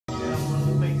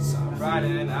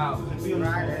riding out.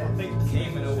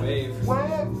 Came in a wave.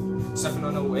 Surfing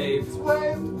on the wave.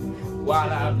 While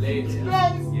I blaze.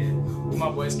 With my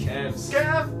boys Cavs.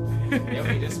 Yeah,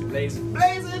 we just blazing.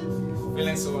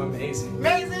 Feeling so amazing.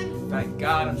 Thank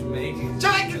God I'm Jamaican.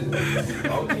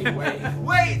 Okay,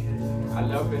 wait. I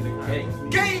love it, the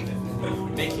cake.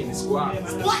 Making it squat.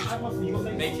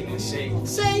 Making it shake.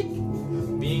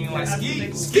 Being like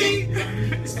ski. Ski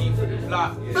for the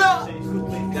block. Yeah.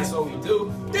 That's what we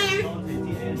do.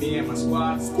 Me and my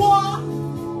squad.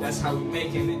 That's how we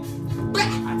making it.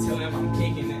 I tell him I'm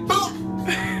kicking it.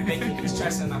 Making it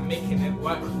stress and I'm making it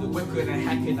work. The whip couldn't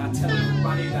hack it. I tell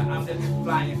everybody that I'm just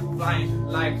flying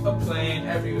like a plane.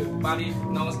 Everybody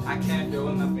knows I can't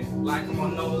do nothing like I'm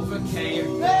on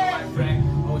Novocaine. My friend,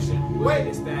 ocean, wait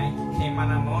this thing came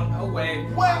and I'm on a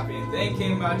wave. I've been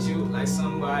thinking about you like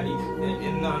somebody that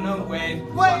is on a wave.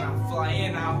 When I'm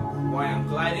flying out, when I'm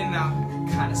gliding out,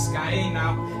 kinda skying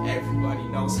out. Everybody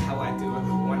knows how I do it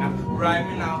when I'm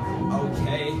rhyming out.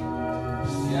 Okay,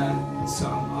 yeah, so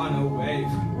I'm on a wave.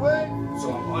 So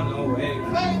I'm on a wave.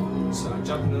 So I'm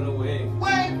jumping on a wave.